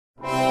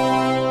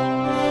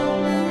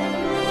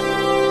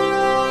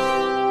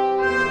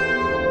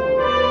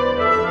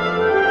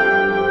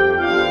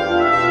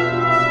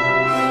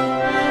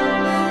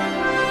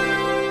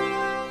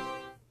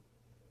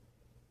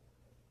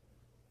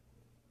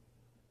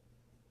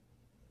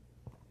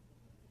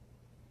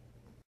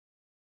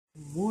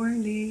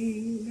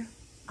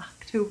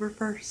October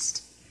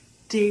 1st,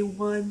 day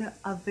 1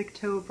 of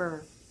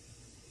Victober.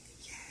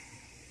 Yay.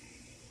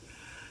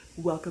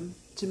 Welcome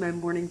to my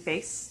morning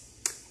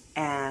face.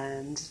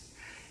 And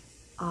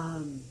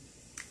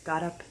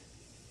got up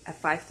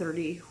at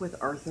 5:30 with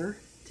Arthur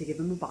to give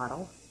him a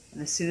bottle.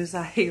 And as soon as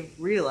I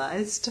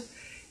realized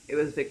it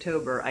was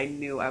Victober, I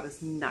knew I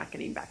was not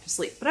getting back to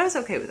sleep. But I was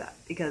okay with that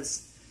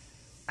because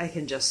I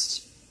can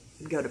just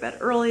go to bed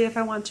early if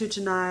I want to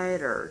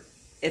tonight, or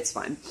it's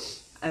fine.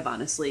 I've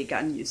honestly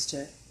gotten used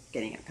to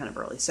getting up kind of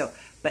early.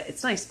 But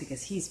it's nice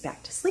because he's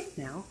back to sleep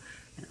now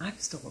and I'm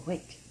still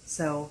awake.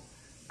 So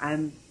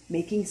I'm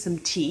making some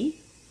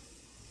tea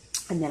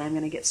and then I'm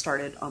going to get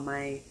started on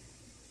my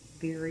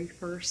very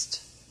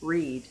first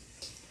read.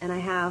 And I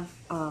have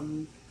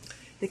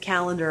the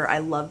calendar. I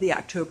love the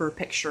October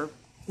picture.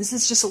 This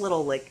is just a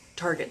little like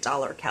Target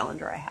dollar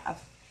calendar I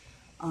have.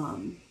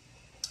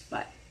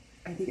 But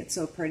I think it's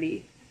so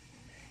pretty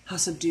how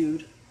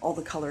subdued all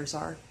the colors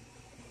are.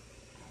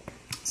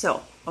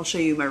 So I'll show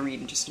you my read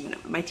in just a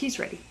minute when my tea's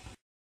ready.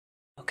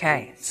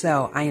 Okay,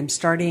 so I am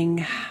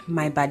starting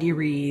my buddy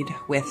read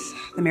with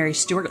the Mary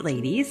Stuart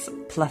ladies,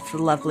 plus the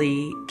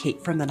lovely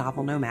Kate from the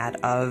novel Nomad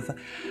of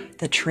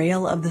The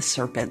Trail of the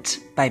Serpent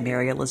by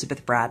Mary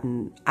Elizabeth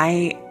Braddon.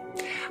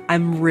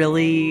 I'm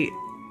really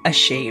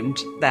ashamed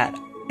that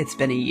it's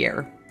been a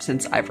year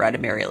since I've read a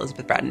Mary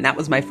Elizabeth Braddon. That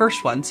was my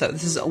first one, so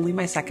this is only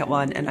my second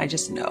one, and I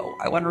just know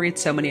I want to read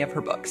so many of her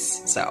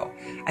books. So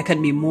I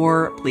couldn't be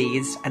more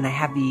pleased, and I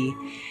have the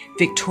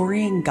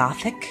Victorian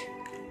Gothic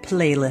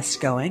playlist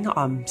going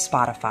on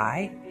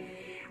Spotify.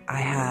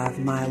 I have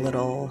my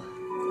little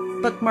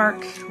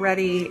bookmark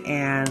ready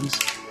and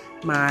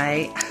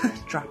my,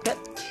 dropped it,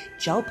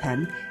 gel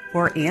pen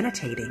for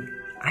annotating.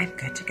 I'm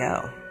good to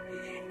go.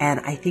 And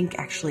I think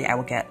actually I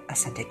will get a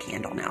scented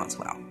candle now as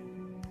well.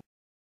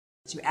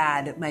 To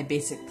add my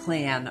basic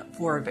plan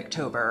for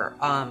Victober,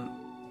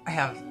 I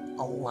have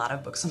a lot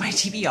of books on my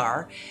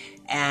TBR,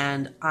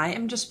 and I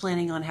am just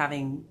planning on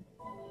having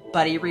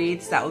buddy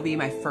reads. That will be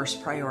my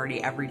first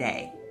priority every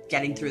day,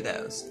 getting through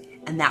those.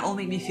 And that will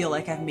make me feel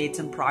like I've made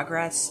some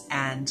progress.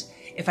 And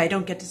if I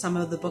don't get to some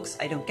of the books,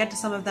 I don't get to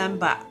some of them,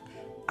 but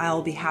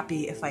I'll be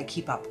happy if I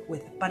keep up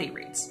with buddy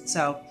reads.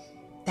 So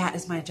that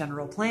is my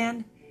general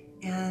plan.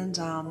 And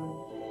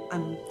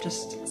I'm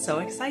just so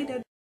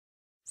excited.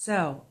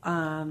 So,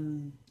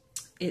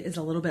 it is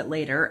a little bit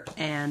later,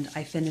 and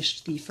I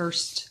finished the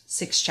first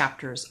 6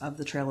 chapters of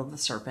The Trail of the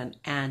Serpent,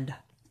 and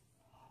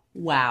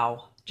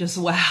wow, just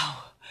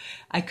wow.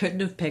 I couldn't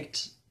have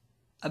picked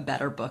a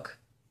better book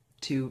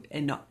to,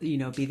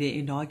 be the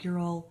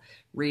inaugural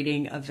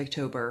reading of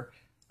Victober.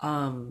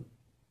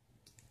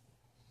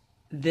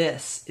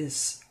 This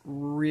is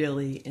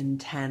really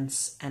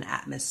intense and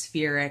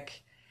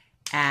atmospheric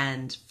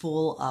and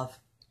full of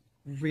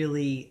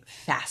really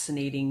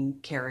fascinating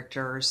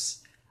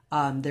characters.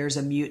 There's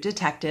a mute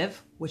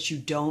detective, which you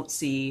don't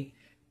see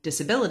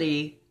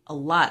disability a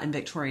lot in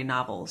Victorian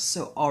novels,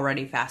 so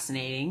already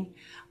fascinating.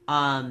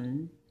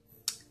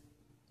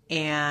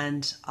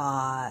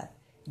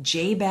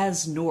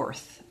 Jabez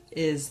North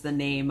is the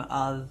name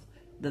of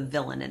the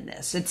villain in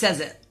this. It says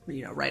it,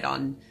 right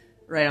on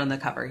the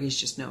cover. He's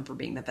just known for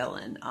being the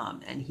villain,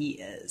 and he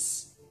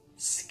is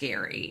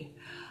scary.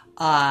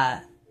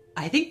 I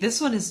think this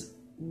one is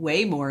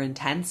way more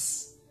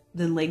intense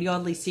than Lady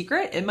Audley's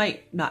Secret. It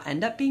might not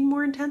end up being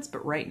more intense,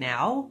 but right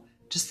now,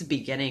 just the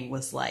beginning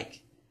was like,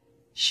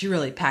 she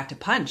really packed a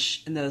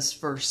punch in those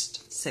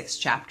first 6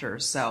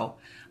 chapters. So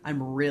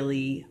I'm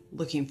really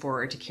looking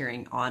forward to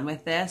carrying on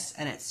with this.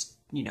 And it's,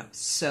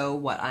 so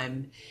what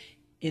I'm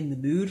in the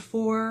mood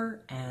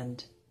for,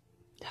 and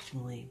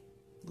definitely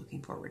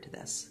looking forward to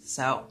this.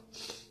 So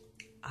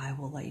I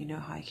will let you know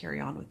how I carry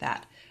on with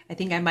that. I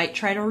think I might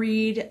try to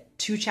read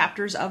 2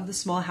 chapters of The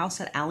Small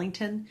House at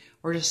Allington,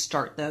 or just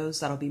start those.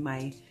 That'll be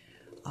my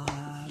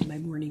my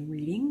morning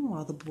reading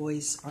while the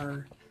boys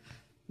are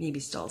maybe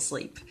still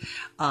asleep.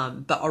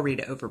 But I'll read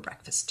it over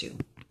breakfast too.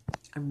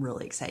 I'm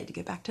really excited to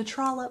get back to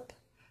Trollope,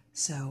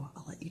 so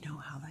I'll let you know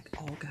how that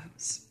all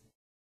goes.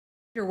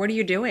 Peter, what are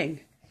you doing?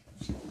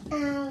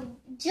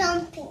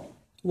 Jumping.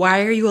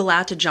 Why are you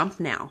allowed to jump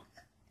now?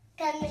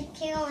 Gonna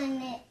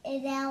killing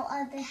it out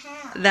of the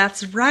house.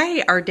 That's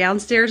right. Our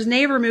downstairs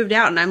neighbor moved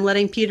out, and I'm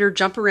letting Peter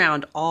jump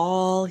around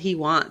all he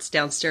wants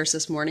downstairs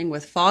this morning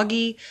with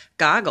foggy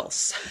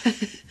goggles.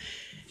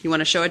 You want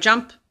to show a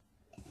jump?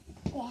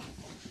 Yeah.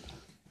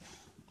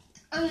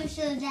 I'm gonna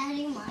show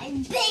Daddy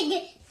my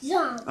big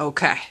jump.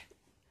 Okay.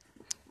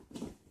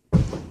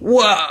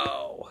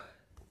 Whoa.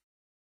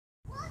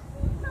 What's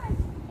in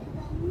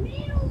the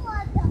middle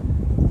of the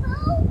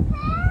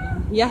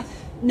towpath? Yeah.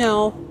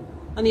 No.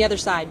 On the other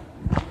side.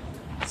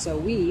 So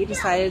we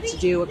decided to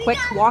do a quick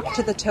walk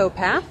to the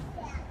towpath.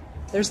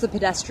 There's the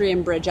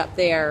pedestrian bridge up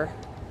there.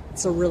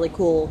 It's a really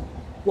cool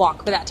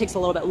walk, but that takes a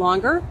little bit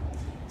longer.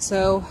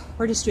 So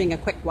we're just doing a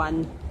quick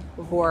one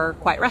before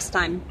quiet rest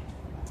time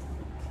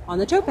on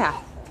the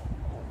towpath.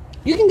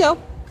 You can go.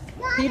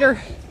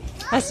 Peter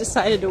has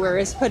decided to wear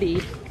his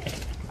hoodie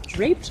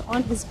draped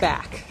on his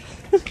back.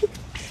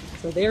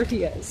 So there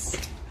he is.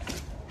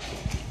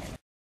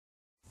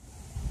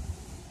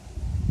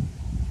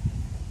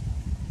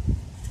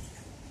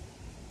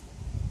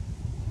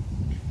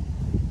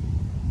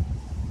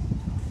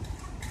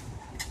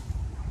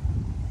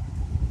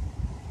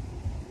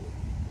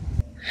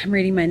 I'm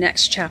reading my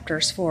next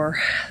chapters for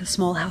The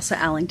Small House of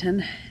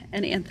Allington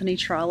and Anthony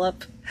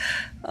Trollope.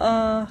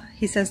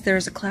 He says there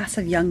is a class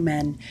of young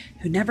men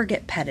who never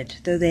get petted,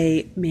 though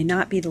they may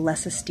not be the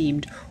less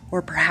esteemed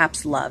or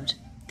perhaps loved.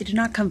 They do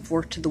not come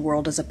forth to the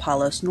world as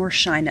Apollos, nor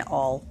shine at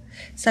all.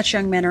 Such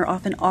young men are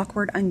often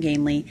awkward,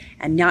 ungainly,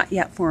 and not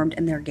yet formed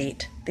in their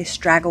gait. They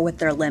straggle with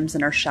their limbs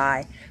and are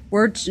shy.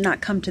 Words do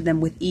not come to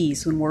them with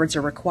ease when words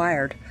are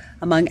required,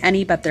 among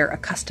any but their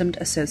accustomed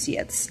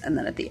associates. And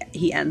then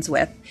he ends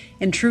with,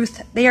 in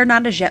truth, they are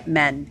not as yet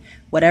men,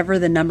 whatever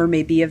the number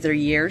may be of their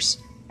years,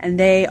 and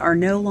they are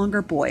no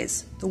longer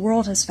boys. The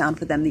world has found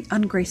for them the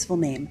ungraceful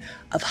name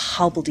of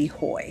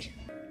hobbledehoy.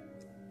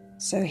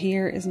 So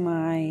here is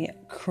my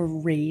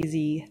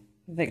crazy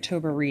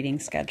Victober reading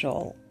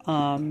schedule.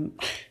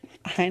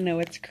 I know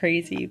it's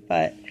crazy,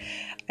 but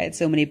I had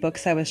so many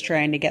books I was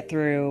trying to get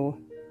through,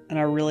 and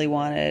I really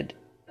wanted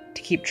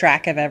to keep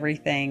track of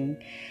everything.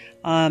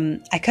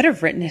 I could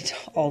have written it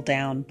all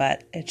down,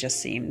 but it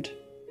just seemed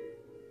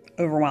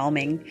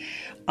overwhelming.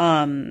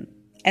 And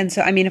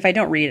so, I mean, if I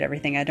don't read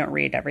everything, I don't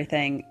read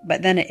everything.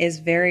 But then it is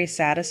very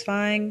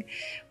satisfying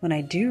when I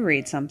do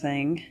read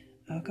something.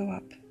 I'll go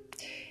up.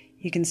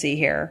 You can see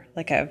here,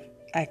 like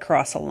I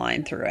cross a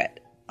line through it.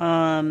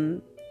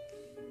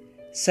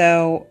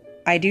 So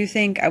I do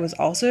think I was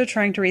also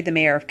trying to read The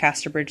Mayor of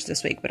Casterbridge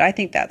this week, but I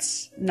think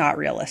that's not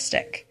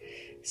realistic.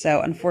 So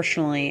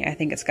unfortunately, I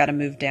think it's got to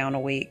move down a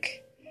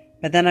week.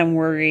 But then I'm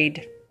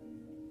worried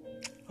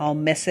I'll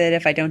miss it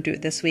if I don't do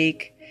it this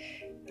week.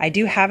 I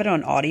do have it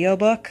on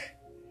audiobook,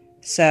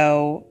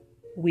 so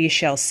we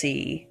shall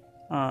see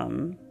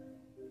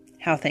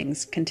how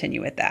things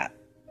continue with that.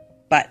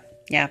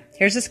 But yeah,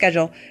 here's the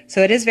schedule.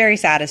 So it is very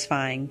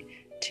satisfying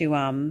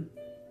to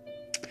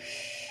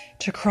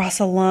cross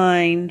a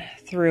line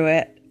through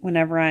it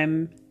whenever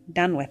I'm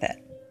done with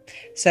it.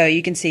 So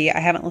you can see I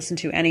haven't listened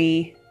to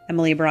any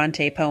Emily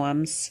Bronte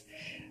poems,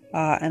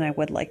 and I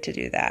would like to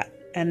do that.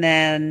 And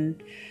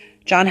then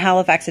John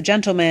Halifax, A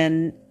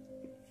Gentleman,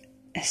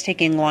 is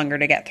taking longer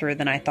to get through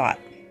than I thought,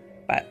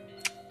 but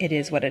it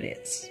is what it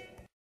is.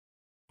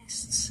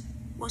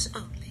 Was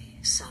only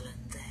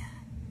sullen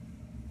there.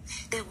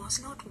 There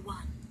was not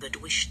one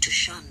but wished to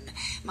shun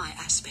my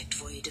aspect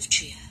void of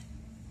cheer.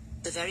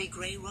 The very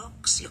grey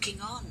rocks, looking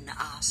on,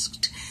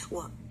 asked,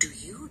 "What do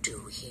you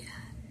do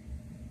here?"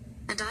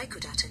 And I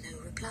could utter no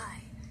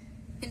reply.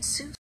 In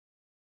sooth,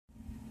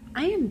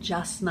 I am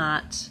just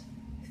not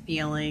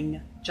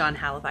feeling John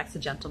Halifax, A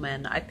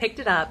Gentleman. I picked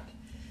it up,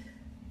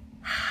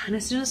 and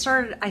as soon as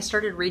I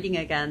started reading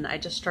again, I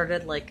just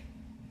started like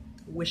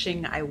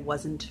wishing I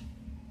wasn't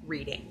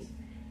reading.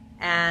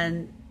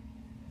 And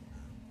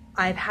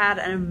I've had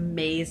an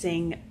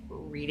amazing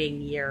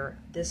reading year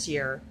this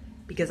year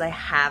because I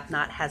have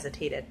not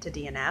hesitated to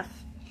DNF.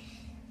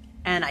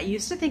 And I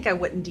used to think I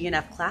wouldn't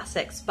DNF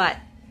classics, but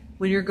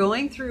when you're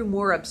going through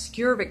more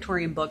obscure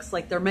Victorian books,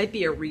 like there might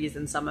be a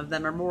reason some of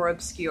them are more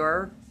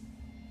obscure.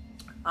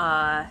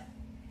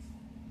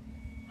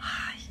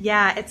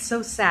 Yeah, it's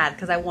so sad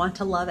because I want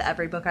to love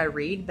every book I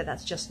read, but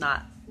that's just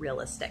not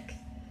realistic.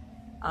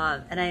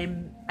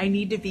 And I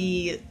need to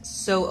be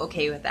so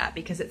okay with that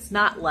because it's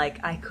not like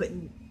I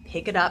couldn't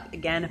pick it up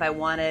again if I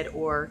wanted,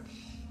 or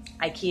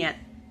I can't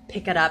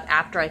pick it up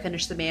after I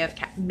finish The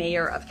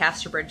Mayor of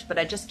Casterbridge, but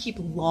I just keep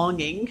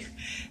longing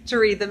to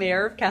read The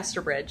Mayor of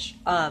Casterbridge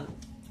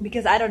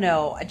because I don't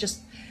know, I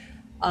just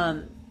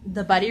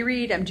the buddy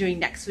read I'm doing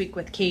next week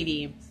with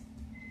Katie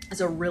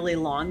is a really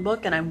long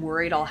book, and I'm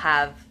worried I'll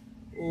have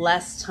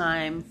less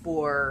time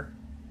for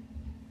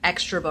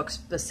extra books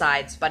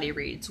besides buddy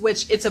reads,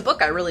 which it's a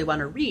book I really want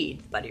to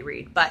read, buddy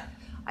read, but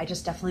I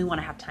just definitely want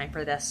to have time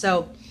for this.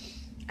 So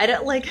I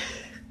don't like,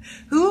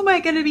 who am I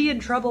going to be in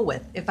trouble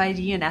with if I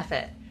DNF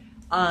it?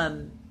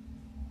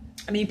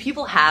 I mean,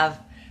 people have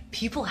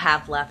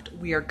left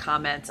weird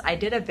comments. I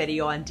did a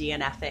video on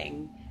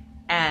DNFing,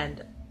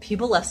 and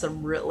people left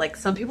some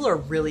some people are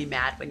really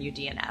mad when you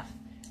DNF,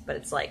 but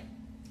it's like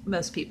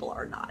most people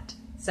are not.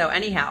 So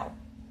anyhow,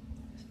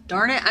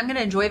 darn it, I'm going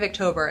to enjoy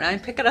Victober, and I'm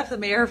picking up The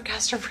Mayor of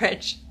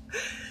Casterbridge.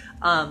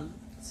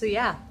 So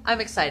yeah, I'm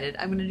excited.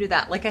 I'm going to do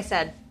that. Like I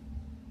said,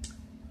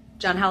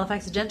 John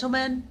Halifax, A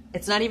Gentleman,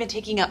 it's not even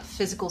taking up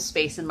physical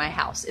space in my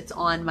house. It's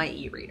on my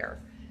e-reader.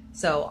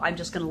 So I'm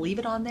just going to leave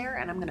it on there,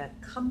 and I'm going to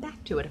come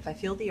back to it if I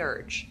feel the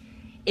urge.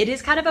 It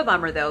is kind of a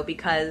bummer, though,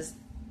 because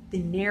the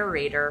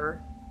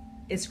narrator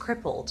is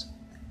crippled,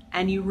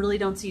 and you really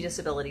don't see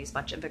disabilities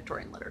much in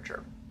Victorian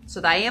literature.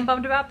 So I am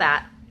bummed about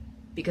that,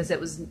 because it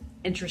was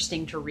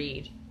interesting to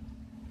read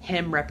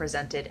him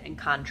represented and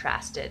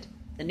contrasted.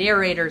 The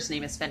narrator's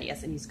name is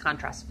Phineas, and he's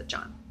contrasted with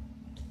John.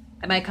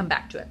 I might come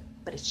back to it,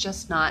 but it's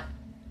just not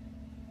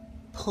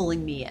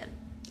pulling me in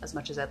as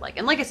much as I'd like.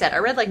 And like I said, I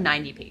read like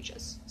 90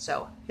 pages,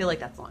 so I feel like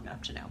that's long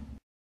enough to know.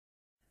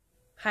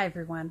 Hi,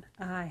 everyone.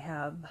 I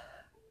have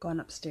gone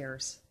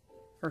upstairs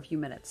for a few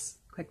minutes,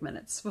 quick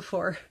minutes,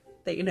 before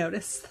they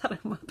notice that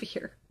I'm up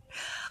here.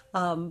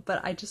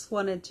 But I just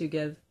wanted to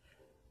give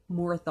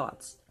more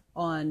thoughts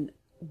on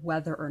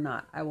whether or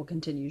not I will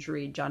continue to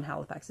read John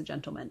Halifax, A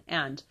Gentleman.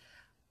 And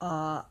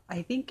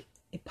I think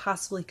it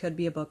possibly could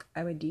be a book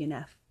I would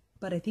DNF,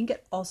 but I think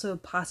it also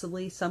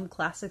possibly some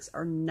classics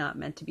are not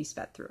meant to be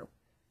sped through.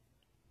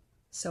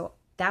 So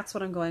that's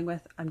what I'm going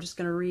with. I'm just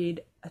going to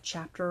read a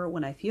chapter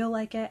when I feel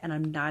like it, and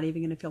I'm not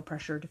even going to feel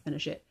pressure to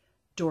finish it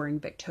during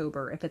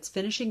Booktober. If it's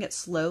finishing it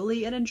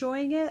slowly and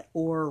enjoying it,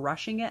 or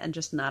rushing it and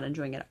just not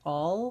enjoying it at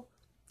all,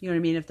 you know what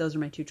I mean? If those are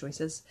my two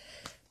choices.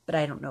 But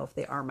I don't know if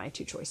they are my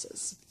two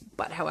choices.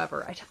 But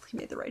however, I definitely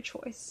made the right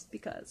choice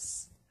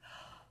because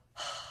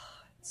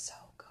it's so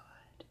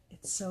good.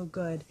 It's so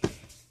good.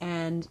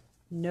 And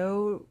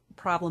no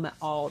problem at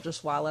all.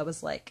 Just while I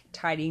was like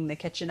tidying the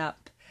kitchen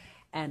up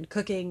and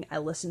cooking, I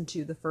listened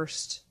to the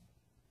first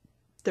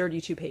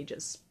 32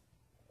 pages.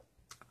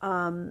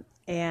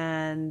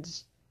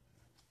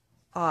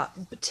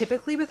 But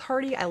typically with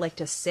Hardy, I like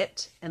to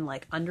sit and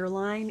like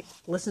underline,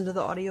 listen to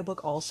the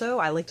audiobook also.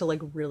 I like to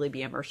like really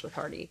be immersed with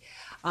Hardy.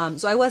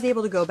 So I was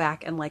able to go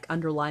back and like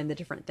underline the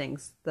different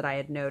things that I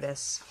had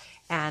noticed.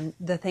 And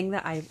the thing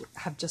that I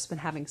have just been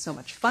having so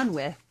much fun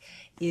with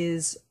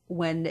is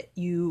when the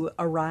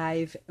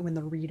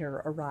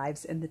reader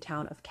arrives in the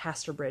town of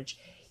Casterbridge,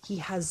 he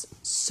has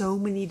so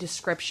many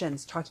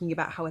descriptions talking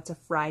about how it's a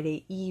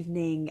Friday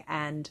evening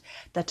and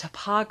the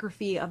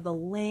topography of the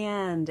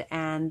land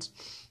and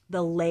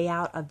the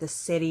layout of the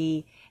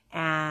city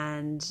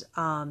and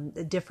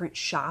the different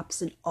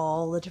shops and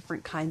all the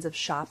different kinds of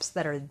shops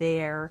that are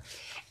there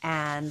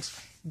and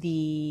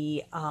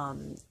the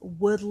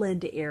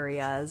woodland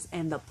areas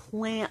and the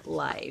plant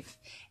life.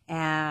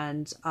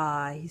 And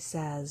he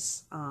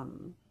says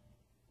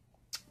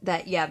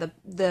that, yeah,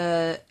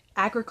 the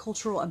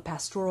agricultural and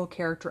pastoral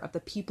character of the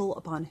people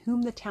upon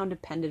whom the town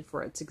depended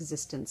for its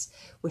existence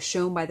was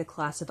shown by the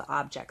class of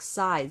objects: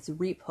 scythes,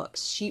 reap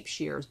hooks, sheep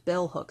shears,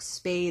 bill hooks,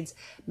 spades,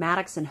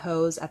 mattocks and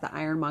hoes at the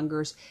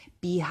ironmongers,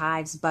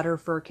 beehives, butter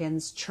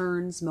firkins,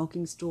 churns,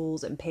 milking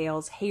stools and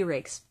pails, hay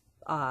rakes,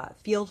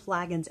 field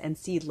flagons, and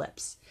seed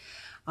lips.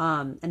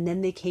 And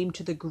then they came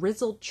to the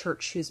grizzled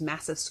church whose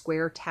massive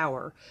square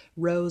tower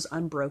rose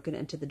unbroken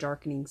into the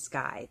darkening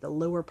sky, the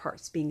lower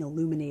parts being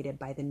illuminated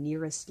by the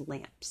nearest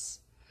lamps.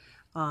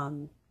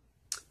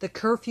 The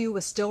curfew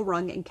was still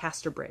rung in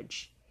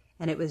Casterbridge,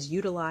 and it was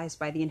utilized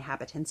by the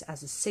inhabitants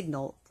as a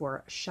signal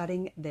for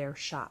shutting their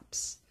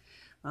shops.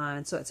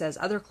 And so it says,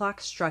 other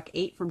clocks struck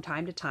 8 from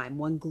time to time,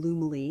 one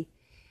gloomily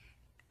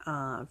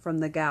from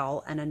the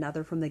gowl and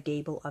another from the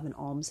gable of an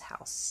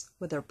almshouse,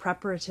 with a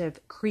preparative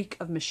creak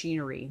of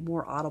machinery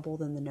more audible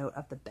than the note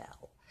of the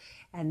bell.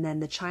 And then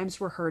the chimes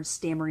were heard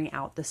stammering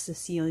out the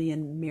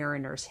Sicilian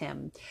Mariner's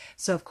Hymn.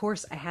 So, of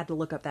course, I had to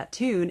look up that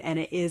tune, and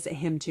it is a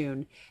hymn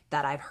tune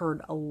that I've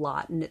heard a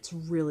lot, and it's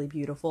really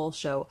beautiful.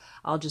 So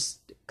I'll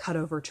just cut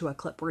over to a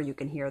clip where you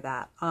can hear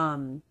that.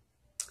 And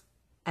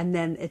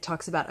then it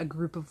talks about a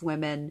group of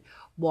women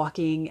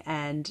walking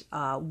and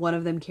one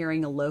of them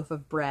carrying a loaf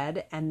of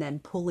bread and then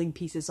pulling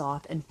pieces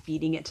off and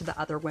feeding it to the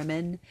other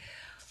women.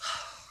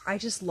 I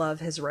just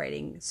love his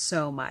writing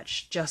so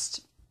much.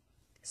 Just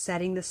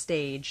setting the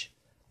stage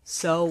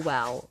so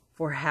well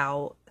for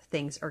how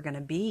things are going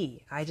to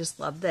be. I just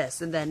love this.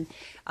 And then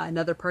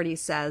another party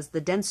says, the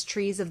dense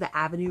trees of the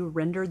avenue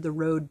rendered the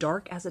road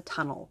dark as a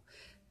tunnel,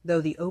 though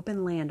the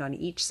open land on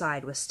each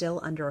side was still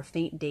under a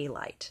faint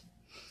daylight.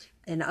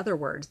 In other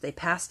words, they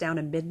passed down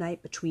a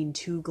midnight between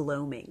two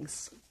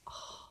gloamings.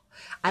 Oh,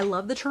 I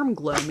love the term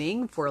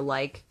gloaming for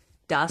like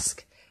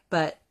dusk,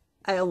 but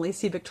I only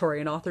see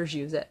Victorian authors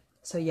use it.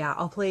 So yeah,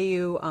 I'll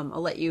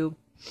let you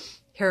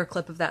hear a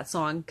clip of that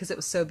song because it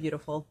was so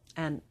beautiful.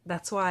 And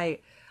that's why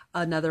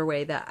another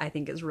way that I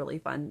think is really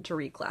fun to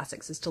read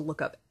classics is to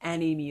look up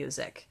any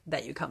music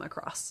that you come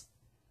across.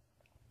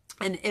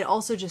 And it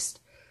also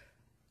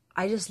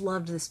I just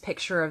loved this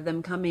picture of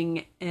them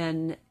coming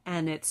in,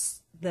 and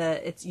it's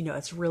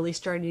really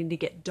starting to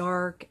get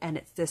dark, and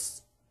it's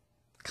this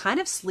kind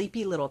of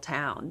sleepy little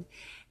town.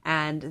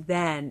 And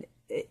then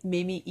it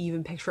made me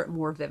even picture it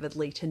more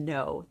vividly to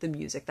know the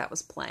music that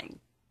was playing.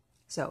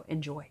 So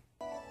enjoy.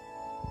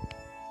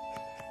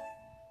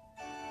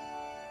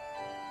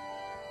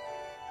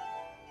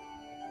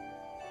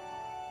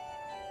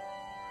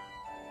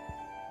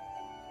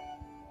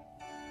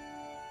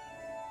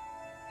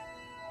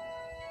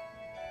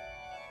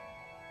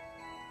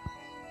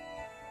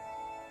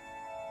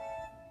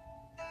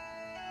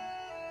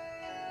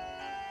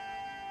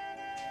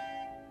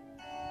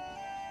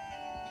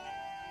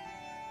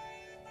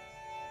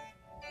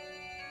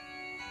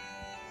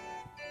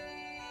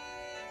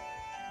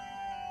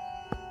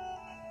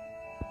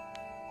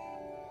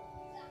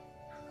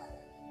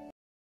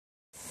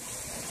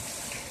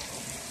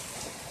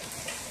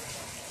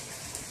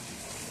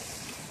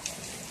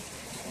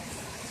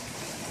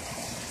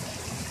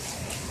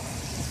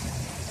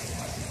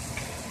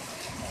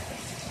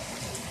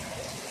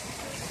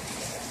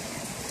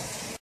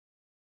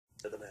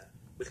 Said the man,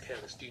 with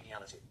careless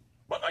geniality.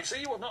 But I see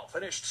you have not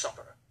finished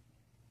supper.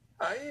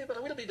 Aye, but I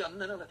will be done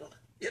in a little.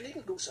 You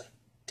needn't go, sir.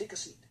 Take a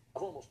seat.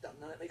 I've almost done,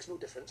 and it makes no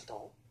difference at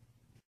all.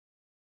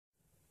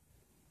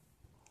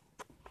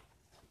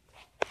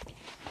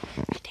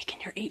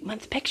 Taking your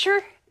 8-month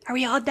picture? Are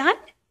we all done?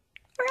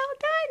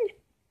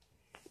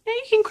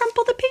 you can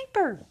crumple the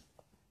paper.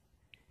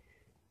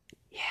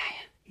 Yeah,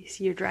 you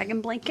see your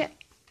dragon blanket?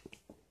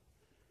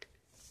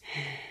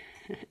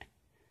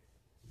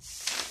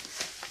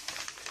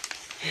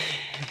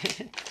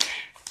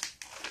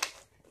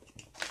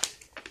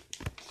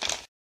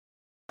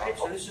 Right,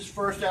 so this is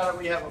first out if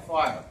we have a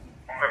fire.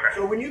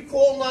 So when you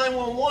call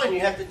 911, you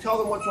have to tell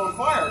them what's on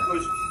fire,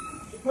 because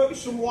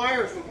suppose some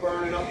wires were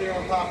burning up there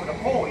on top of the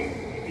pole.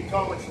 You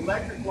tell them it's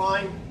electric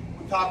line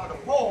on top of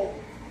the pole,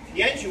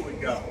 the engine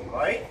would go,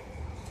 right?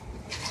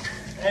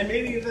 And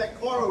maybe if that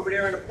car over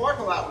there in the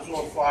parking lot was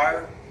on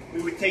fire,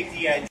 we would take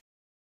the engine.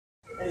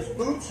 And his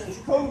boots and his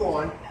coat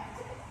on,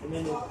 and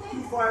then the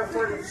two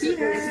firefighters sit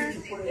there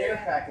and put an air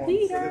pack on,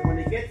 so that when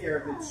they get there,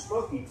 if it's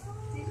smoky,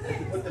 they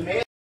can put the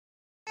mask.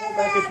 Hold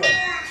back this way.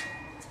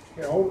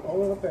 Here,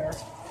 hold it up there.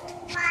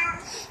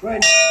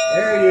 Good.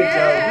 There you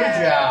go. Good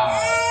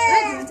job.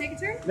 Good. You want to take a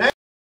turn?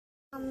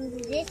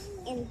 This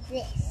and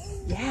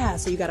this. Yeah,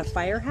 so you got a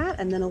fire hat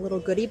and then a little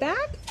goodie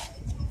bag?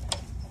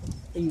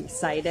 Are you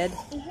excited?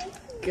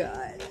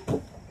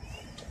 Good.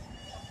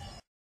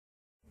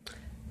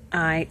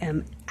 I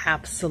am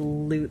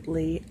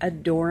absolutely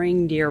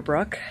adoring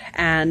Deerbrook,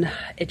 and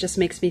it just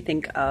makes me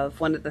think of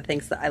one of the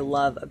things that I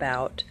love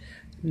about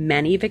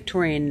many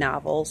Victorian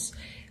novels,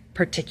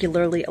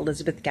 particularly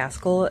Elizabeth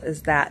Gaskell,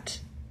 is that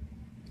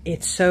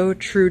it's so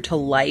true to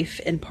life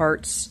in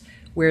parts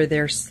where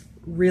there's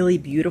really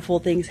beautiful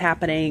things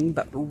happening,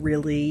 but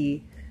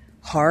really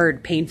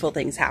hard, painful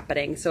things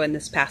happening. So in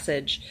this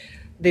passage,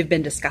 they've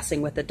been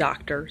discussing with the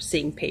doctor,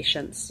 seeing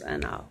patients,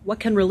 and what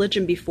can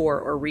religion be for,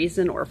 or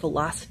reason, or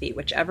philosophy,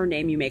 whichever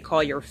name you may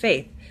call your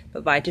faith,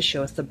 but by to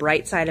show us the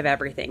bright side of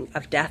everything,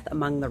 of death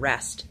among the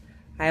rest.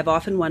 I have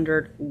often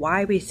wondered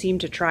why we seem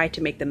to try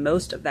to make the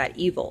most of that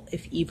evil,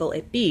 if evil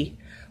it be,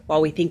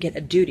 while we think it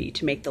a duty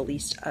to make the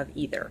least of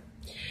either.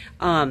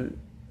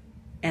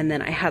 And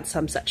then I had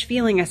some such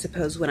feeling, I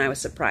suppose, when I was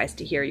surprised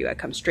to hear you had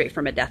come straight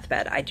from a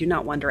deathbed. I do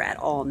not wonder at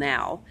all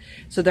now.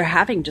 So they're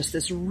having just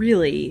this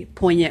really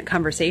poignant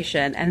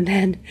conversation, and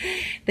then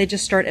they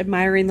just start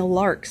admiring the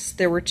larks.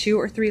 There were 2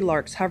 or 3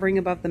 larks hovering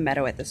above the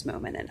meadow at this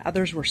moment, and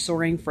others were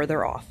soaring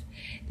further off.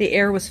 The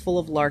air was full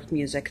of lark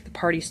music. The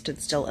party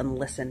stood still and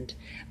listened.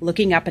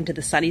 Looking up into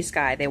the sunny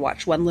sky, they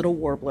watched one little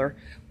warbler,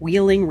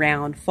 wheeling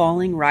round,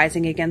 falling,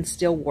 rising again,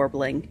 still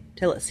warbling,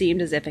 till it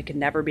seemed as if it could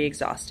never be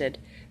exhausted.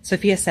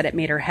 Sophia said it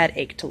made her head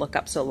ache to look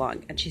up so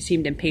long, and she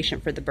seemed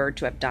impatient for the bird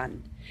to have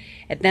done.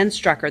 It then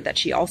struck her that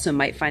she also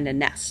might find a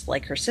nest,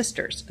 like her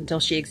sister's, until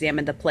she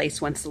examined the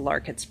place whence the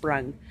lark had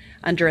sprung.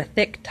 Under a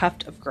thick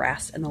tuft of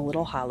grass in a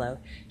little hollow,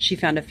 she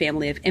found a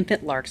family of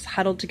infant larks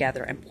huddled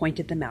together and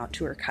pointed them out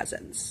to her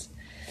cousins.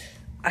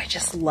 I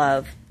just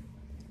love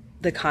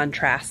the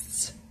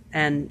contrasts,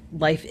 and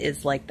life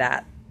is like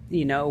that,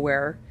 you know,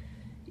 where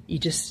you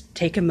just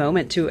take a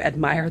moment to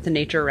admire the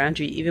nature around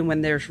you, even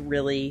when there's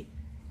really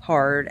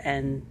hard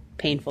and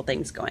painful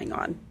things going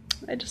on.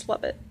 I just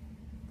love it.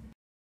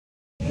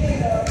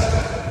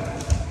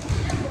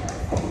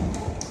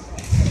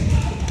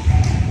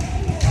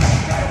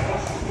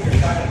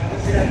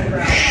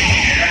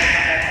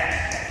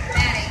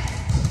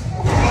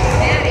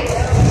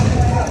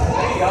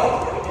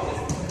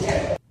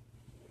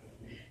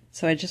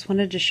 So I just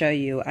wanted to show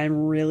you,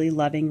 I'm really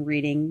loving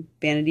reading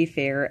Vanity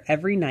Fair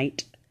every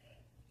night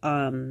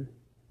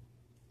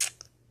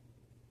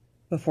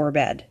before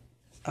bed.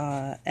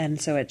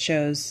 And so it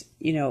shows,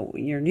 you know,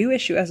 your new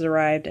issue has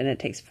arrived, and it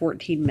takes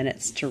 14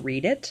 minutes to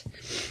read it.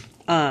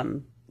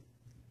 And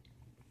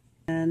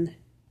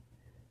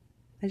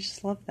I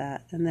just love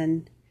that. And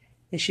then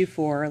issue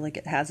 4, like,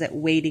 it has it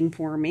waiting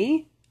for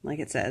me. Like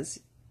it says,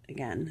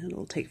 again,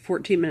 it'll take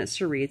 14 minutes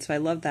to read. So I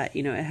love that,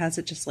 you know, it has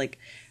it just like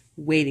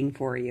waiting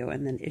for you.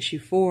 And then issue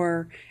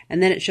 4,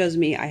 and then it shows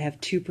me I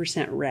have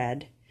 2%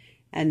 read.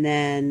 And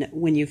then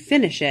when you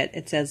finish it,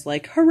 it says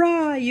like,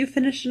 hurrah, you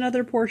finished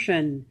another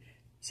portion.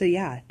 So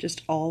yeah,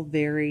 just all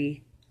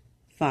very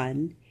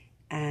fun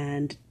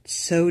and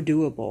so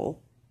doable.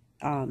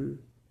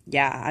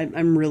 Yeah,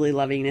 I'm really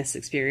loving this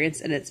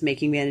experience, and it's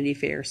making Vanity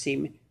Fair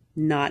seem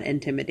not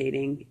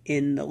intimidating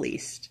in the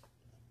least.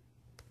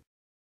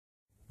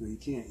 No, you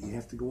can't. You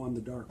have to go on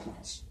the dark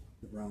ones,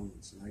 the brown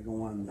ones, and I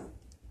go on the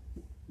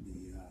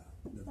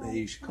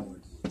beige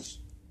colored ones.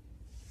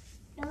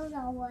 Those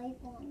are white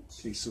ones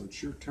Okay, so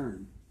it's your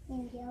turn.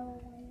 and yellow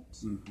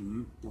ones.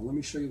 Mm-hmm. Now let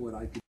me show you what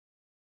I can.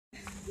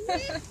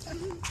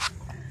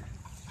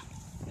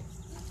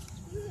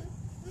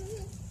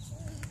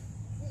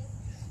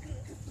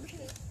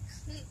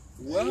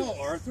 Well,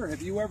 Arthur,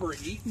 have you ever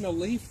eaten a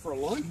leaf for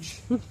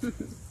lunch?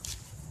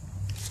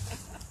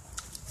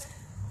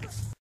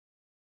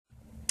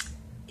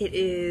 It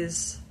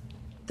is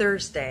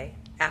Thursday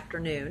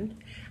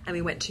afternoon, and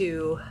we went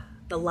to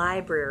the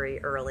library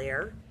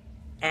earlier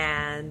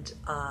and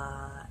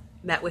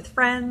met with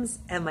friends,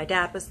 and my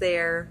dad was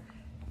there,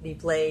 and he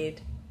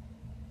played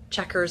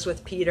checkers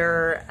with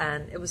Peter,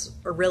 and it was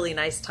a really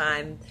nice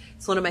time.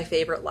 It's one of my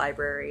favorite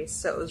libraries,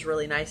 so it was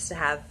really nice to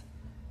have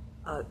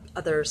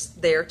others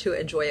there to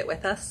enjoy it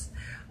with us.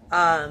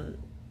 I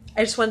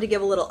just wanted to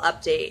give a little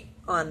update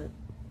on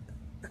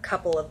a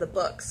couple of the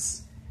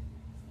books.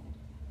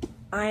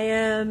 I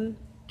am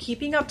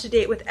keeping up to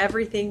date with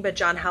everything but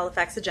John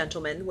Halifax the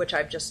Gentleman, which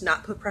I've just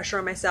not put pressure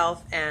on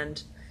myself,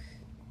 and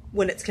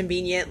when it's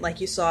convenient,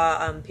 like you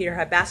saw, Peter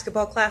had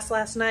basketball class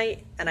last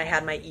night, and I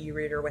had my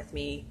e-reader with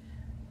me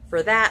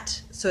for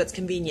that, so it's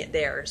convenient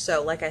there.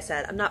 So like I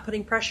said, I'm not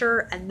putting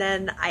pressure, and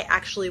then I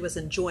actually was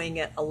enjoying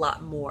it a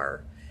lot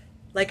more.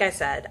 Like I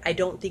said, I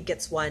don't think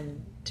it's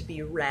one to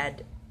be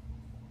read,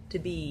 to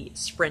be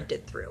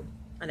sprinted through,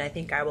 and I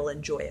think I will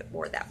enjoy it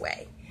more that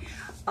way.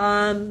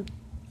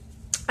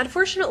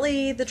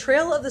 Unfortunately, The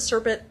Trail of the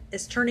Serpent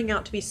is turning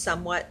out to be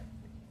somewhat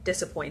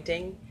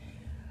disappointing.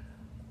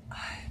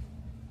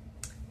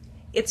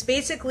 It's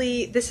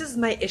basically, this is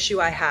my issue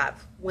I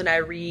have when I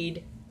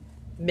read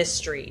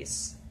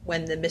mysteries,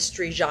 when the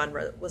mystery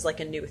genre was like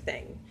a new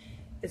thing,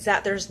 is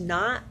that there's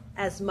not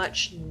as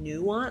much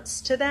nuance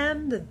to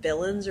them. The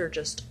villains are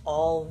just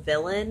all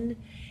villain,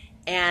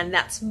 and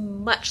that's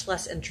much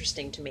less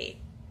interesting to me.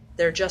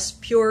 They're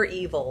just pure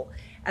evil,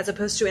 as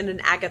opposed to in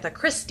an Agatha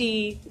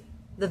Christie,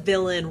 the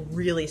villain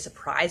really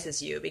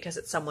surprises you because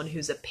it's someone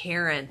who's a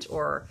parent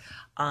or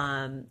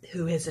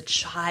who is a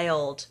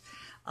child,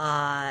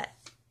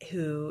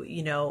 who,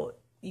 you know,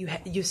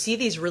 you see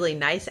these really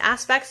nice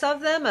aspects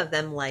of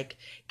them like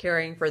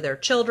caring for their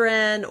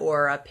children,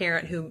 or a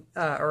parent who,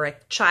 or a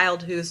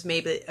child who's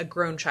maybe a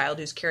grown child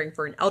who's caring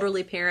for an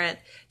elderly parent.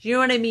 Do you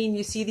know what I mean?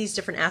 You see these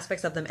different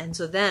aspects of them, and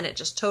so then it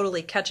just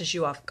totally catches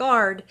you off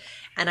guard,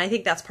 and I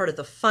think that's part of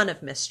the fun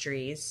of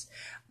mysteries,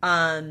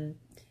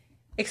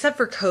 except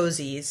for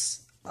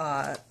cozies.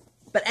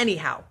 But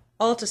anyhow,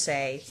 all to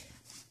say,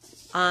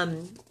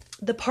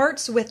 the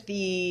parts with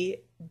the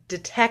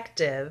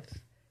detective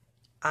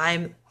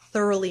I'm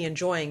thoroughly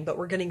enjoying, but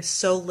we're getting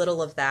so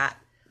little of that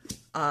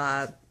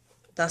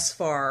thus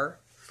far.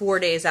 4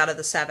 days out of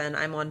the 7,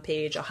 I'm on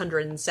page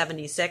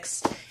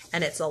 176,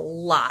 and it's a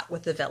lot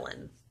with the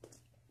villain.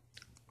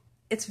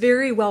 It's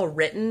very well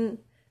written.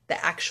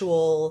 The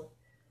actual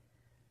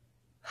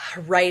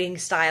writing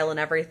style and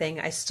everything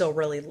I still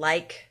really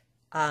like,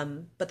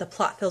 but the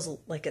plot feels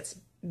like it's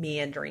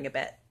meandering a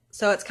bit.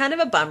 So it's kind of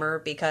a bummer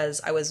because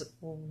I was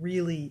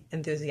really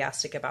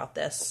enthusiastic about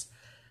this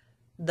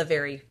the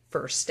very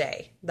first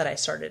day that I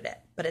started it,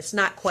 but it's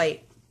not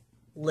quite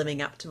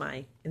living up to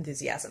my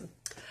enthusiasm.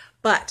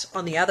 But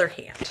on the other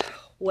hand,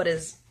 what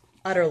is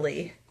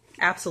utterly,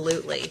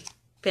 absolutely,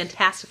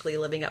 fantastically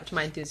living up to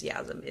my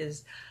enthusiasm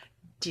is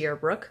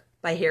Deerbrook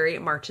by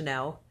Harriet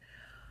Martineau.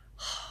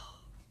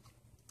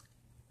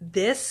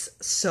 This,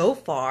 so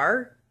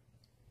far,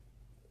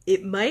 I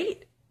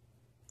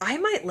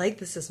might like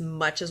this as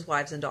much as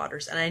Wives and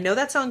Daughters. And I know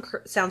that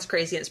sounds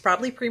crazy, and it's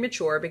probably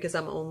premature because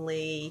I'm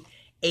only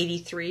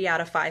 83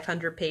 out of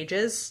 500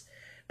 pages.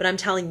 But I'm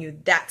telling you,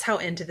 that's how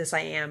into this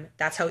I am.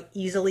 That's how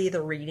easily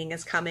the reading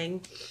is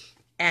coming.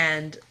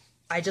 And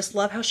I just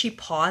love how she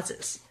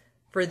pauses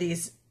for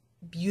these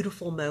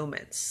beautiful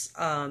moments.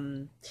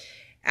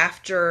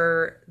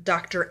 After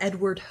Dr.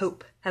 Edward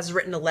Hope has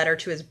written a letter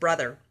to his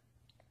brother,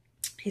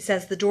 he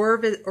says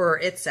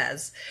it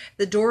says,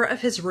 the door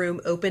of his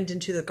room opened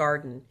into the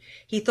garden.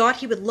 He thought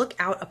he would look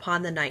out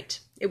upon the night.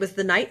 It was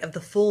the night of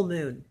the full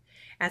moon.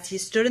 As he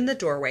stood in the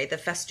doorway, the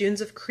festoons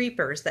of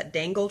creepers that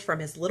dangled from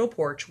his little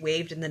porch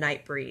waved in the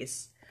night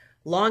breeze.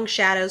 Long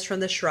shadows from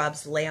the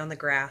shrubs lay on the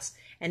grass,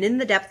 and in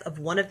the depth of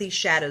one of these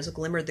shadows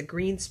glimmered the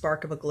green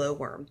spark of a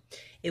glowworm.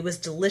 It was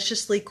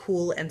deliciously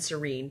cool and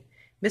serene.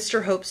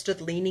 Mr. Hope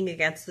stood leaning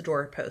against the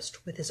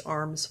doorpost with his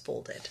arms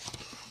folded.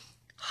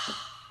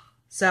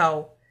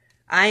 So,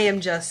 I am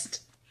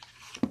just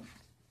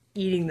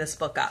eating this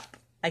book up.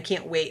 I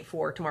can't wait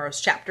for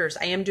tomorrow's chapters.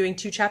 I am doing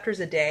 2 chapters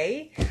a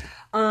day.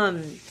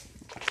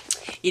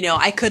 You know,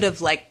 I could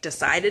have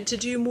decided to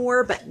do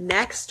more, but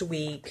next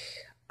week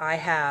I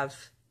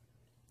have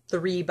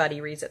 3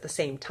 buddy reads at the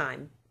same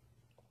time.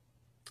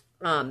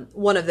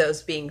 One of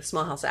those being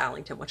Small House at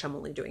Allington, which I'm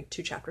only doing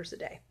 2 chapters a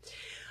day.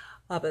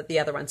 But the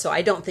other one, so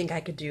I don't think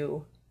I could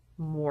do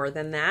more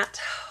than that,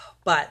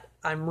 but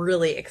I'm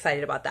really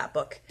excited about that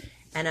book.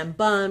 And I'm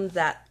bummed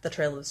that The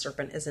Trail of the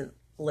Serpent isn't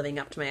living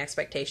up to my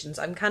expectations.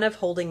 I'm kind of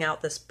holding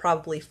out this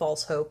probably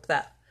false hope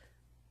that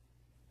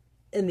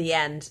in the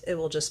end, it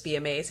will just be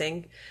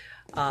amazing.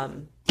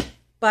 But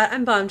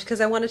I'm bummed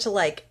because I wanted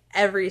to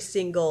every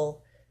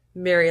single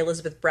Mary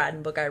Elizabeth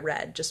Braddon book I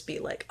read just be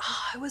like,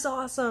 oh, it was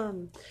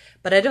awesome.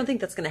 But I don't think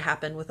that's going to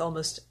happen with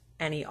almost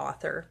any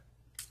author.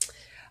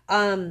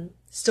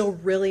 Still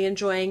really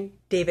enjoying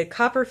David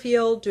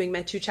Copperfield, doing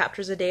my 2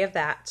 chapters a day of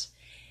that.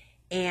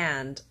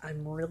 And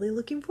I'm really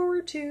looking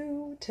forward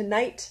to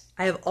tonight.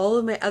 I have all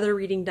of my other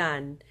reading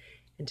done.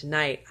 And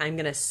tonight, I'm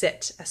going to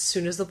sit as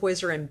soon as the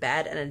boys are in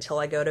bed and until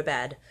I go to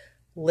bed,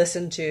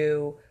 listen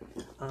to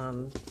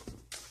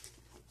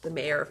The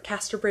Mayor of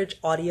Casterbridge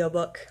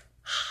audiobook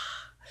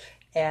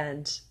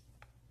and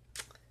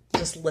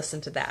just listen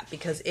to that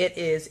because it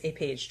is a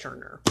page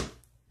turner.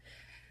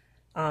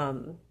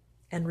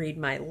 And read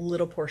my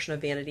little portion of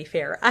Vanity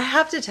Fair. I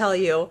have to tell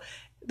you,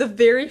 the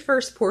very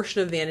first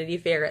portion of Vanity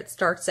Fair, it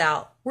starts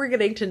out, we're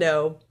getting to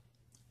know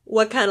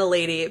what kind of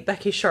lady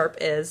Becky Sharp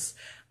is.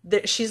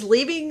 That she's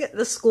leaving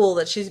the school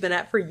that she's been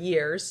at for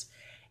years,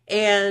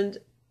 and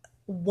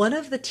one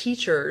of the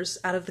teachers,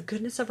 out of the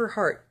goodness of her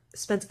heart,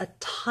 spends a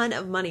ton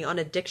of money on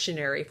a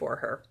dictionary for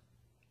her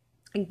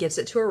and gives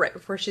it to her right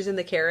before she's in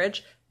the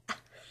carriage.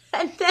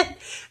 And then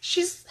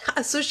she's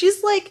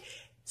like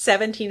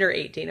 17 or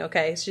 18,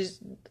 okay? She's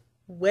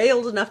way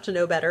old enough to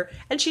know better.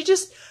 And she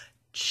just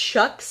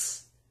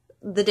chucks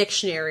the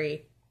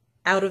dictionary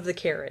out of the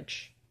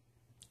carriage.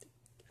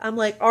 I'm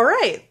like, all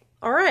right.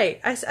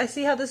 I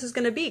see how this is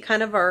going to be.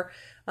 Kind of our,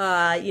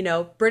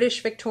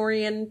 British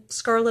Victorian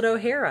Scarlett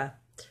O'Hara.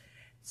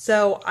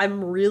 So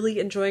I'm really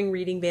enjoying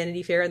reading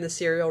Vanity Fair in the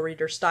serial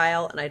reader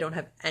style, and I don't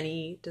have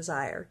any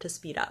desire to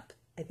speed up.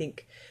 I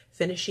think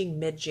finishing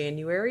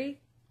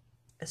mid-January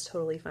is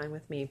totally fine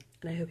with me.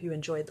 And I hope you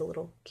enjoyed the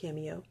little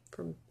cameo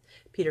from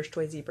Peter's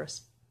Toy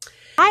Zebras.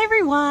 Hi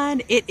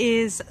everyone! It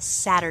is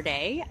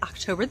Saturday,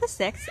 October the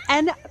 6th,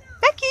 and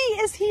Becky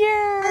is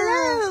here!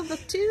 Hello,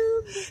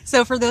 BookTube!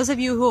 So for those of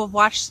you who have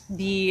watched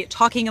the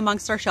Talking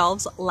Amongst Our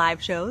Shelves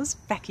live shows,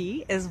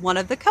 Becky is one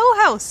of the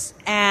co-hosts,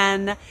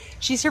 and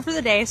she's here for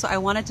the day, so I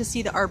wanted to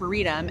see the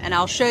Arboretum, and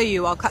I'll show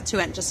you, I'll cut to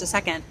it in just a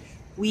second.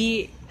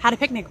 We had a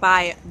picnic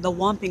by the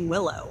Whomping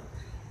Willow,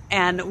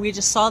 and we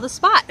just saw the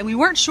spot, and we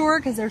weren't sure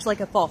because there's like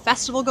a fall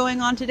festival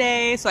going on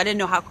today, so I didn't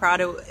know how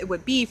crowded it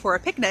would be for a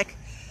picnic,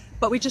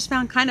 but we just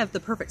found kind of the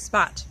perfect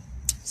spot.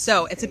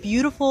 So it's a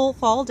beautiful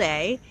fall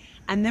day,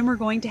 and then we're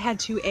going to head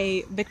to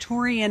a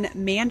Victorian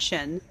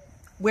mansion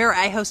where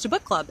I host a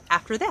book club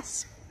after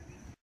this.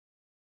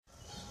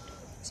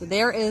 So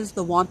there is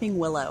the Whomping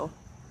Willow.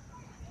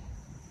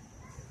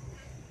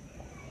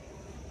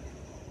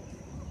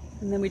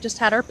 And then we just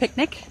had our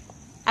picnic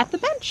at the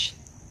bench.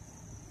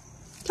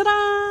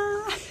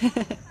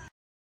 Ta-da!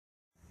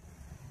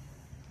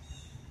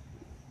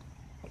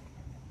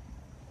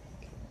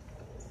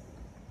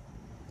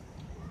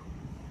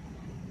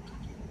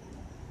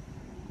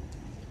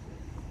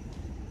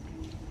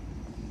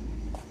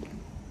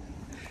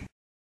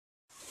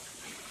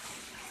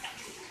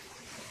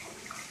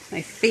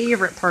 My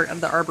favorite part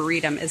of the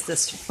Arboretum is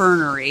this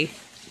fernery.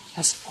 It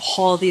has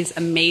all these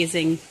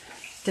amazing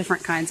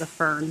different kinds of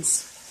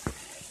ferns.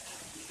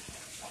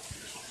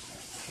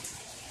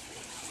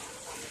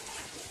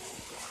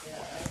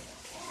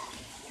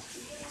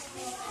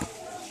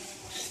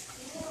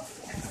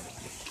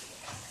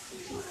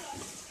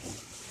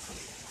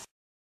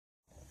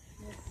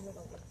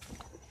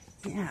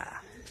 Yeah.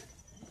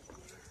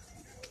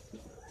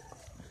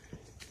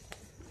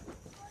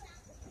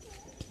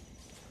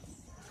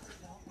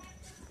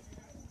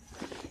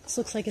 This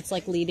looks like it's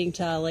like leading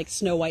to like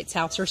Snow White's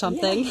house or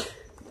something. Yeah.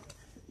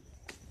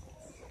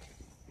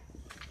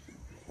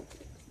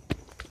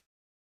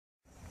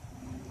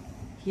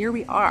 Here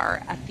we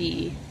are at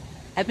the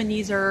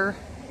Ebenezer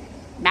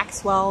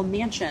Maxwell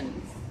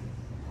Mansion.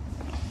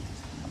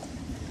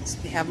 So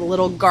we have a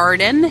little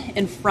garden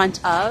in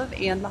front of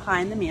and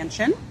behind the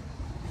mansion.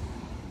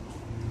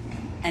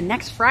 And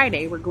next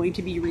Friday, we're going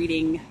to be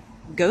reading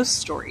ghost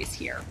stories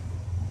here.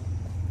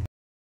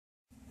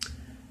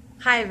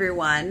 Hi,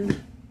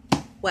 everyone.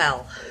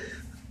 Well,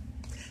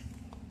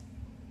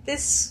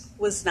 this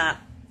was not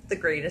the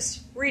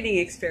greatest reading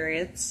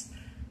experience.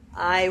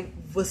 I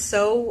was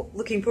so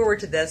looking forward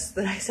to this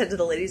that I said to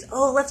the ladies,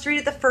 oh, let's read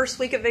it the first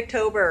week of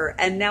Victober.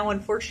 And now,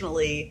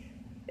 unfortunately,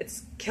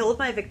 it's killed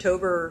my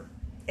Victober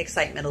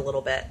excitement a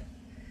little bit.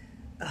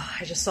 Oh,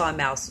 I just saw a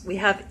mouse.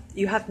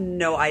 You have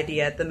no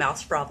idea the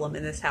mouse problem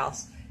in this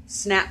house.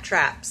 Snap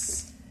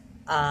traps,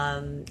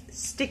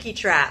 sticky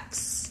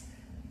traps,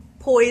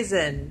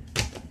 poison.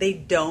 They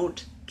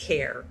don't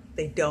care.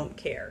 They don't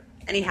care.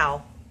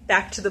 Anyhow,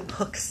 back to the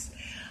books.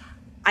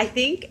 I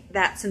think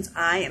that since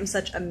I am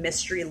such a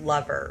mystery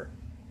lover,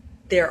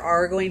 there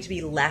are going to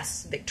be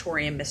less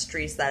Victorian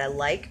mysteries that I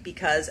like,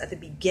 because at the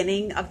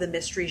beginning of the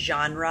mystery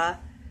genre,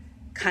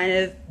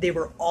 they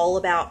were all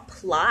about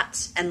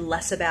plot and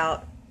less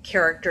about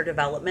character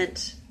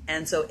development.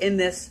 And so in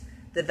this,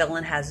 the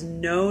villain has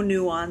no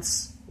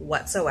nuance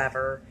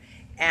whatsoever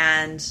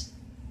and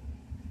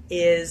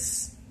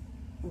is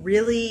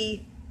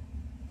really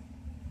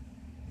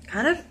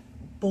kind of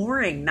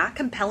boring, not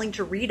compelling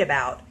to read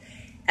about.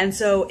 And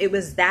so it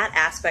was that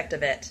aspect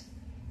of it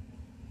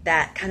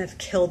that kind of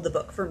killed the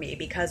book for me,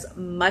 because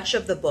much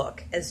of the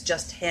book is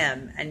just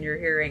him, and you're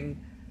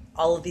hearing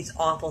all of these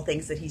awful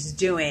things that he's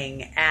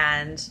doing,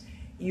 and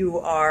you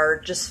are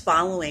just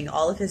following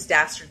all of his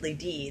dastardly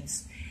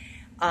deeds.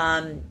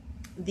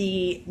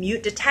 The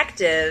mute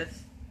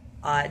detective,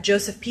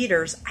 Joseph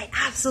Peters, I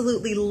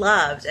absolutely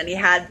loved, and he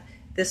had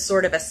this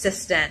sort of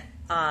assistant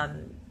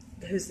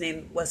whose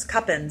name was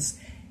Cuppins,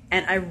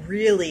 and I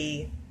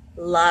really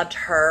loved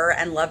her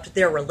and loved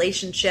their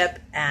relationship,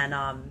 and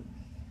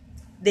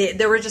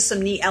there were just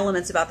some neat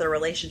elements about their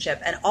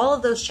relationship, and all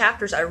of those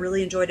chapters I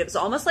really enjoyed. It was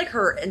almost like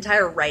her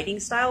entire writing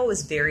style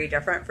was very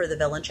different for the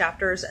villain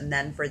chapters, and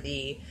then for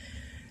the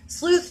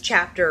sleuth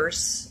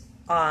chapters,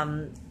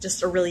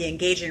 just a really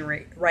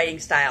engaging writing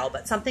style,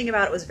 but something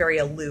about it was very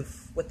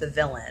aloof with the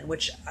villain,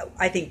 which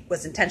I think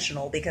was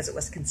intentional because it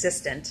was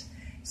consistent.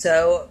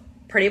 So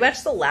pretty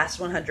much the last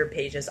 100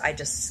 pages I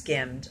just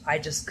skimmed. I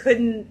just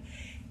couldn't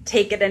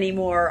take it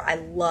anymore. I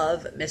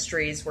love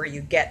mysteries where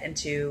you get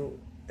into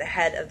the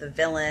head of the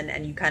villain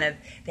and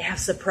they have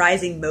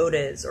surprising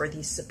motives or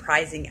these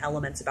surprising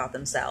elements about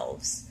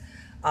themselves.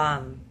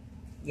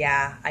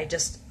 Yeah,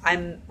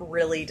 I'm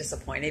really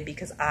disappointed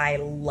because I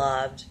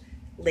loved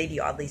Lady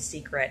Audley's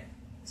Secret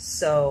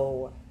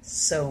so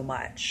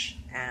much,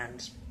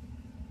 and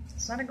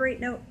it's not a great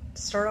note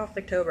to start off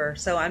October,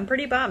 so I'm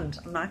pretty bummed.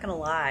 I'm not gonna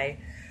lie.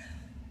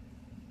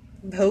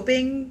 I'm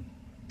hoping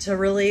to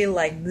really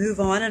move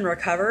on and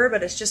recover,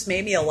 but it's just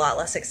made me a lot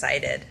less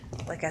excited.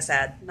 Like I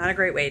said, not a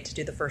great way to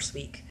do the first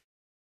week.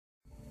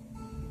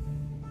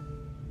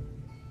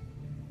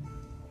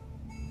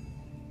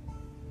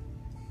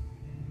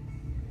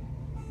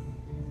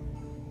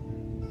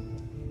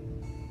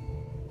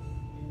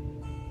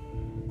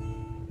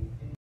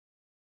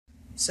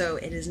 So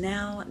it is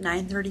now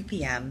 9:30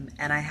 p.m.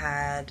 and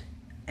I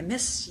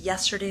missed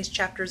yesterday's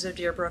chapters of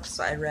Deerbrook,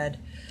 so I read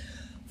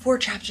 4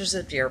 chapters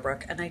of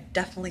Deerbrook, and I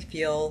definitely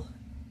feel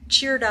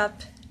cheered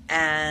up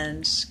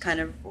and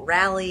kind of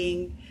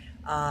rallying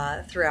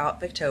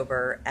throughout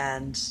October.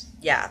 And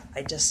yeah,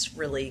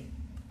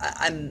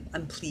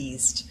 I'm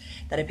pleased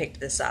that I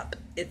picked this up.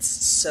 It's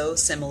so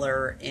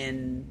similar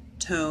in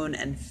tone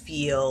and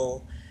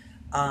feel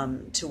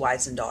to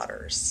Wives and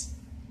Daughters.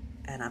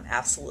 And I'm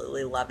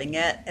absolutely loving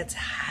it. It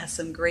has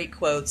some great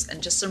quotes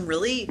and just some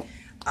really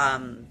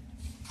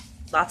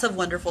lots of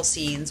wonderful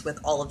scenes with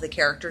all of the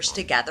characters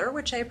together,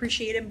 which I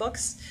appreciate in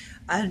books,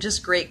 and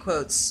just great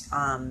quotes.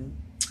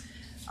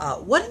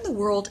 What in the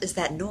world is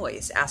that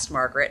noise? Asked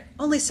Margaret.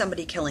 Only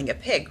somebody killing a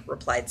pig,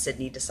 replied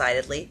Sidney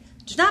decidedly.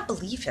 Do not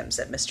believe him,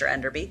 said Mr.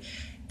 Enderby.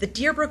 The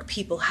Deerbrook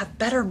people have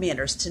better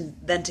manners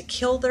than to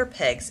kill their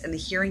pigs in the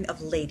hearing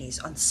of ladies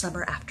on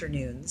summer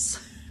afternoons.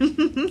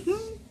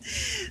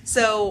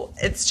 So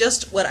it's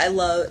just what I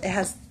love. It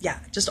has,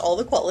 just all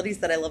the qualities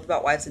that I love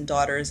about Wives and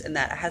Daughters, in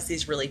that it has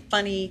these really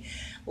funny,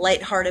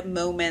 lighthearted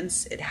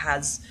moments. It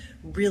has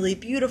really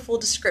beautiful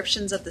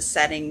descriptions of the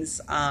settings,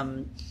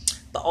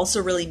 but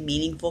also really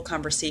meaningful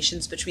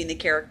conversations between the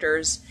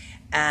characters,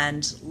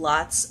 and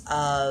lots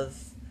of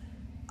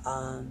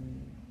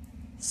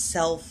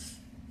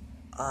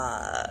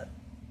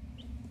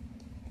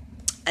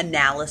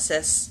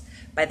analysis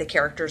by the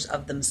characters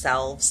of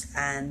themselves,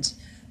 and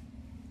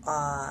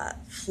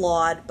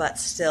flawed but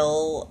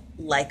still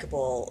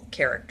likable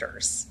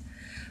characters.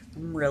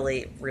 I'm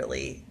really,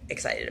 really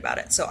excited about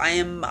it. So I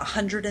am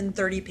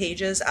 130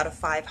 pages out of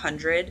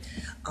 500,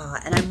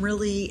 and I'm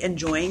really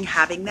enjoying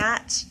having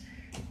that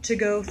to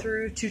go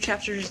through 2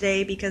 chapters a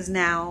day, because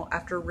now,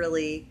 after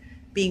really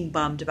being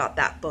bummed about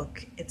that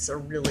book, it's a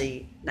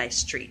really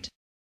nice treat.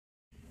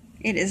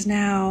 It is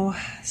now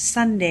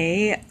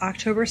Sunday,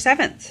 October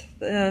 7th.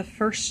 The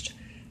first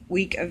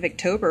week of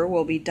October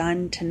will be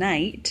done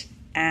tonight.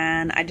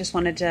 And I just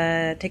wanted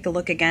to take a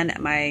look again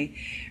at my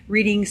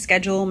reading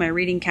schedule, my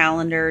reading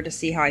calendar, to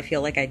see how I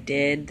feel like I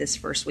did this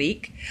first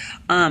week.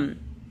 I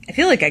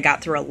feel like I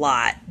got through a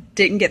lot.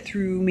 Didn't get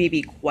through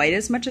maybe quite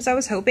as much as I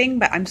was hoping,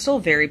 but I'm still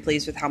very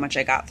pleased with how much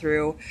I got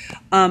through.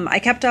 I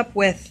kept up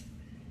with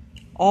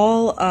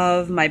all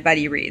of my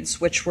buddy reads,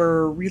 which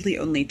were really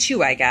only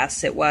 2, I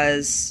guess. It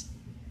was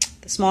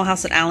The Small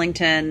House at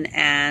Allington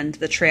and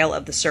The Trail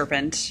of the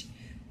Serpent,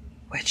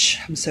 which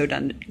I'm so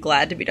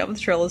glad to be done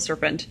with Trail of the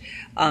Serpent.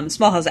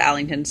 Small House at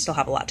Allington still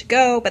have a lot to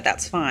go, but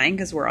that's fine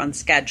because we're on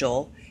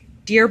schedule.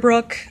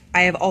 Deerbrook,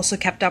 I have also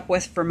kept up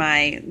with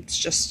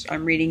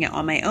I'm reading it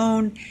on my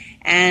own.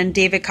 And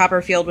David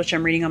Copperfield, which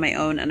I'm reading on my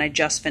own, and I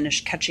just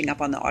finished catching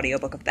up on the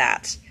audiobook of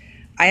that.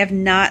 I have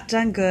not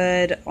done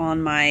good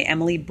on my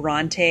Emily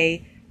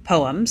Bronte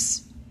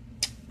poems.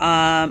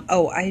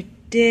 I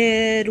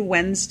did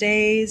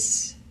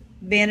Wednesday's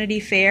Vanity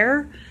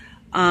Fair.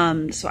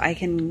 So I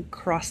can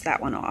cross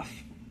that one off.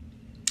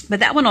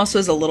 But that one also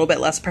is a little bit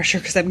less pressure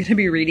because I'm going to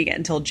be reading it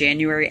until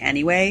January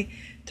anyway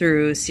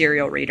through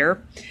Serial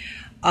Reader.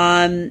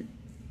 John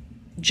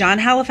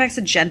Halifax,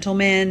 A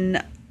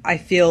Gentleman, I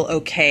feel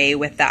okay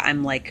with that.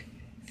 I'm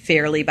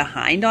fairly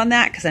behind on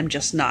that because I'm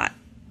just not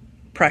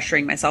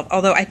pressuring myself.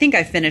 Although I think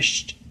I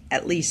finished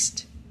at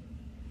least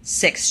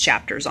 6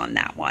 chapters on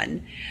that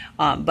one.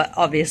 But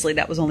obviously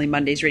that was only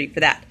Monday's reading for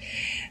that.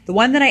 The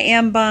one that I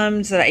am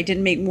bummed that I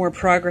didn't make more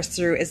progress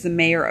through is The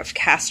Mayor of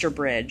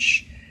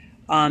Casterbridge.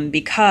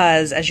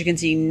 Because, as you can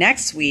see,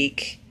 next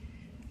week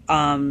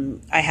I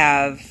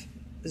have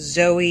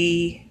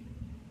Zoe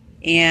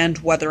and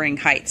Wuthering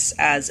Heights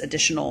as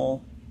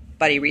additional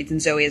buddy reads,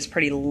 and Zoe is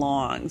pretty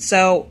long.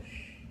 So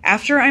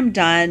after I'm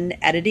done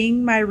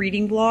editing my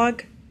reading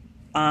vlog,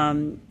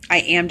 I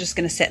am just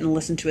going to sit and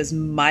listen to as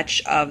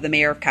much of The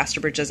Mayor of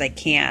Casterbridge as I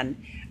can.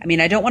 I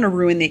mean, I don't want to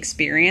ruin the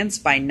experience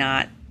by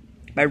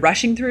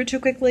rushing through it too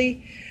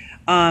quickly.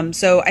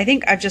 So I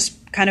think I've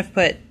just kind of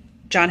put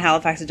John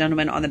Halifax, A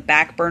Gentleman on the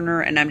back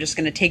burner, and I'm just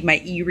going to take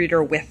my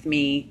e-reader with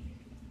me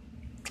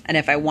And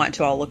if I want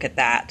to, I'll look at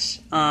that.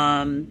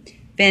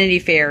 Vanity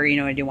Fair, you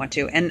know, I do want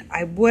to. And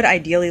I would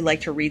ideally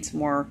like to read some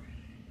more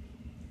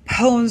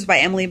poems by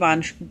Emily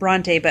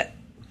Bronte, but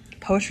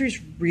poetry is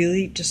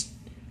really just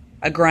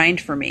a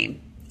grind for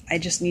me. I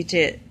just need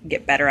to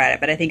get better at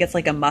it. But I think it's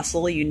like a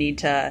muscle you need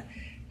to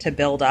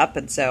build up.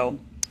 And so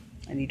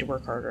I need to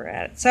work harder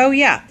at it. So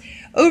yeah,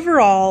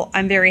 overall,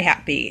 I'm very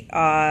happy.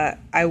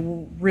 I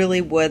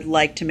really would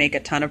like to make a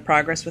ton of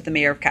progress with the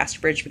Mayor of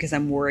Casterbridge because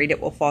I'm worried it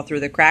will fall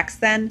through the cracks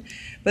then.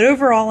 But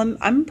overall,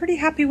 I'm pretty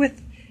happy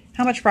with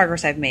how much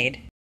progress I've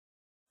made.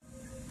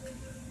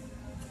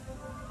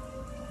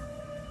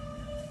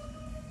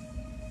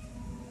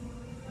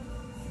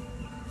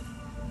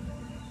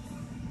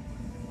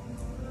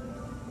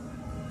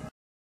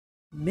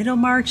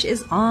 Middlemarch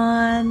is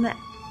on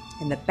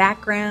in the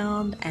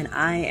background and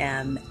I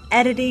am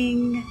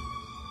editing,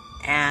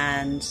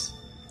 and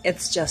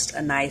it's just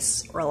a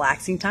nice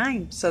relaxing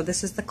time. So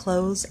this is the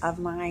close of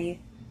my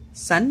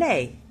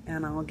Sunday,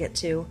 and I'll get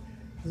to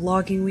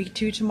vlogging week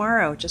 2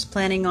 tomorrow. Just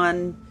planning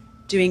on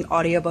doing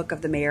audiobook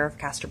of the Mayor of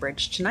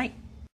Casterbridge tonight.